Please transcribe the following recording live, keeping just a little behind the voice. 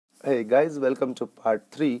Hey guys, welcome to part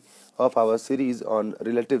 3 of our series on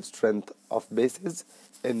relative strength of bases.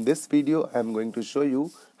 In this video, I am going to show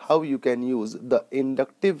you how you can use the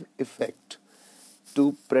inductive effect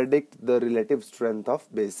to predict the relative strength of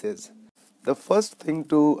bases. The first thing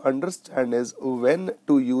to understand is when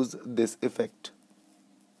to use this effect.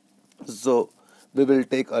 So, we will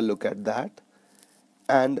take a look at that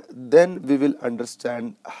and then we will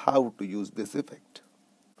understand how to use this effect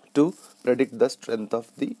to predict the strength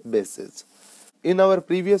of the bases. In our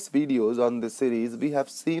previous videos on this series, we have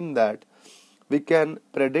seen that we can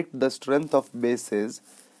predict the strength of bases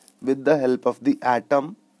with the help of the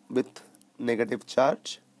atom with negative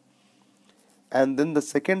charge, and then the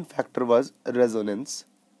second factor was resonance.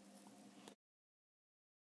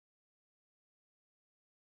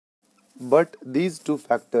 But these two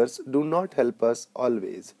factors do not help us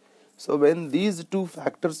always. So when these two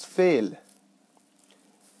factors fail,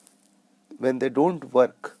 when they don't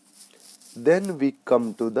work, then we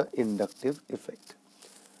come to the inductive effect.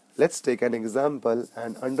 Let's take an example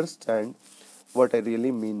and understand what I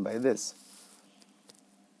really mean by this.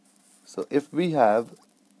 So if we have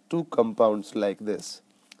two compounds like this,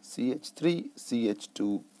 CH3,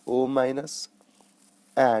 CH2O minus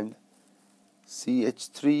and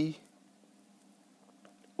CH3O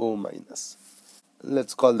minus.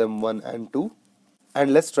 Let's call them 1 and 2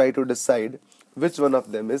 and let's try to decide which one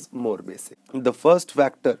of them is more basic. The first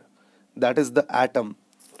factor, that is the atom,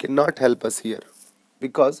 cannot help us here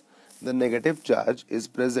because the negative charge is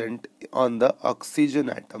present on the oxygen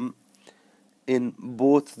atom in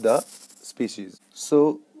both the species.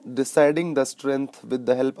 So deciding the strength with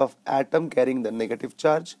the help of atom carrying the negative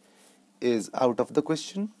charge is out of the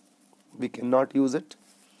question. We cannot use it.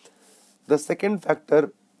 The second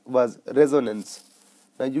factor was resonance.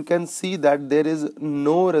 Now you can see that there is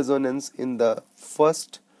no resonance in the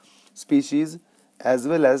first species as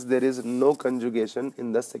well as there is no conjugation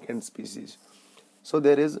in the second species. So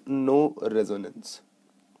there is no resonance.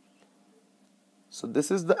 So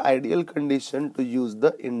this is the ideal condition to use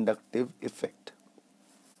the inductive effect.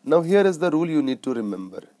 Now here is the rule you need to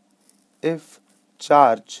remember. If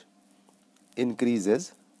charge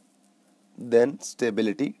increases, then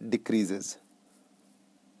stability decreases.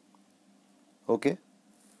 Okay?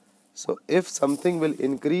 So if something will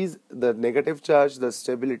increase the negative charge, the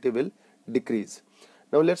stability will decrease.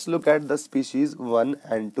 Now let's look at the species 1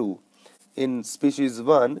 and 2. In species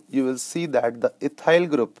 1, you will see that the ethyl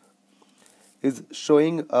group is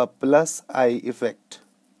showing a plus I effect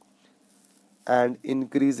and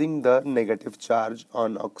increasing the negative charge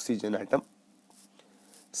on oxygen atom.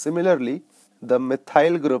 Similarly, the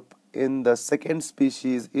methyl group in the second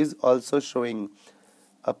species is also showing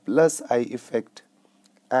a plus I effect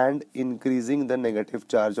and increasing the negative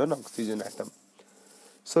charge on oxygen atom.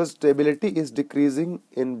 So stability is decreasing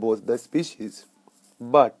in both the species.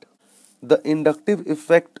 But the inductive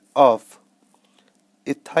effect of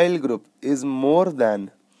ethyl group is more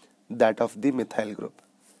than that of the methyl group,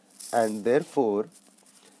 and therefore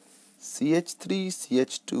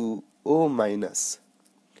CH3CH2O minus,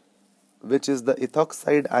 which is the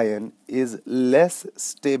ethoxide ion, is less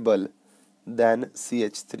stable than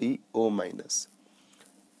CH3O minus.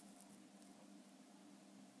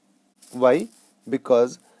 Why?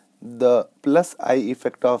 Because the plus I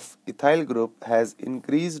effect of ethyl group has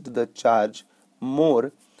increased the charge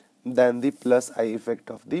more than the plus I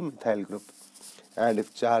effect of the methyl group, and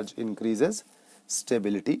if charge increases,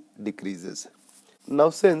 stability decreases. Now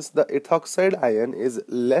since the ethoxide ion is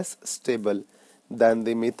less stable than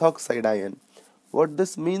the methoxide ion, what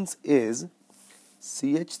this means is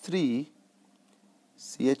CH3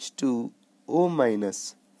 CH2O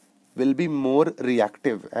minus will be more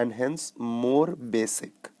reactive and hence more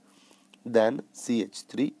basic than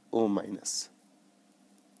CH3O minus.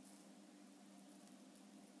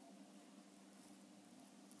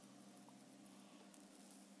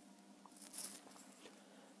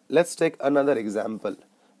 Let's take another example.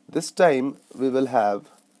 This time we will have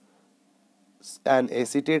an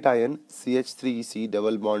acetate ion CH3C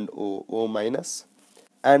double bond O minus,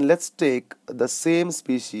 and let's take the same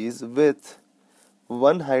species with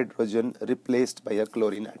one hydrogen replaced by a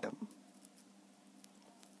chlorine atom,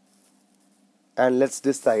 and let's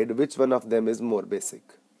decide which one of them is more basic.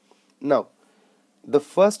 Now the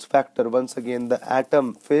first factor, once again the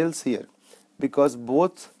atom, fails here because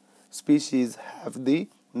both species have the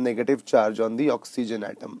negative charge on the oxygen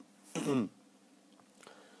atom.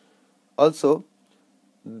 Also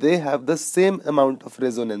they have the same amount of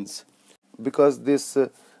resonance because this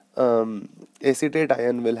acetate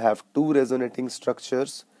ion will have two resonating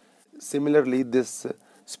structures. Similarly, this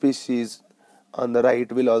species on the right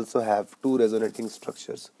will also have two resonating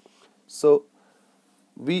structures. So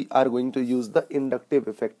we are going to use the inductive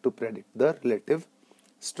effect to predict the relative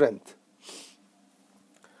strength.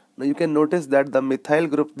 Now you can notice that the methyl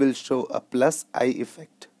group will show a plus I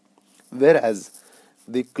effect, whereas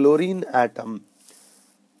the chlorine atom,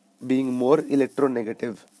 being more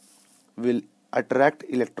electronegative, will attract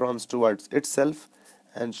electrons towards itself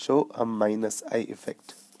and show a minus I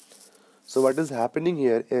effect. So what is happening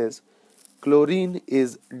here is chlorine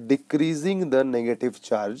is decreasing the negative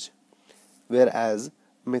charge, whereas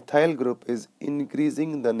methyl group is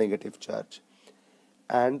increasing the negative charge.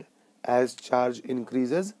 And as charge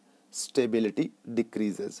increases, stability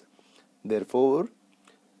decreases. Therefore,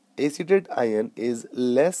 acetate ion is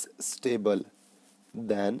less stable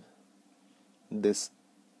than this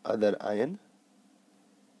other ion,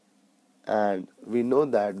 and we know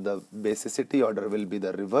that the basicity order will be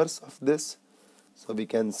the reverse of this. So we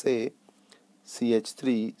can say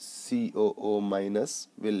CH3COO minus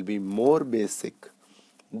will be more basic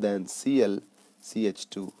than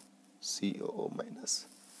ClCH2COO minus.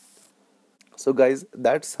 So guys,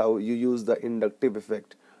 that's how you use the inductive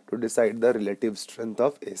effect to decide the relative strength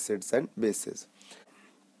of acids and bases.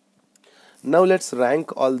 Now let's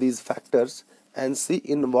rank all these factors and see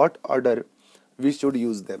in what order we should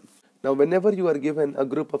use them. Now whenever you are given a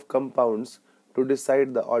group of compounds to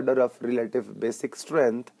decide the order of relative basic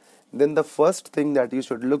strength, then the first thing that you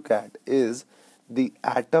should look at is the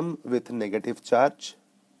atom with negative charge.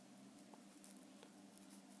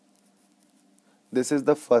 This is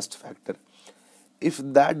the first factor. If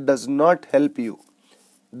that does not help you,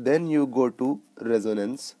 then you go to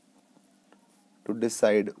resonance to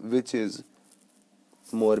decide which is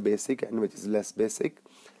more basic and which is less basic.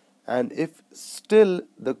 And if still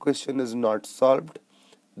the question is not solved,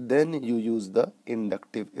 then you use the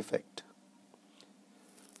inductive effect.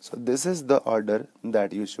 So this is the order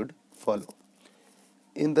that you should follow.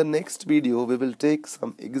 In the next video, we will take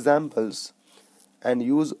some examples and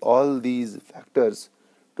use all these factors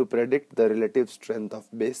to predict the relative strength of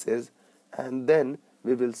bases, and then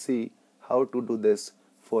we will see how to do this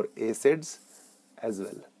for acids as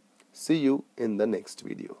well. See you in the next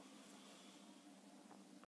video.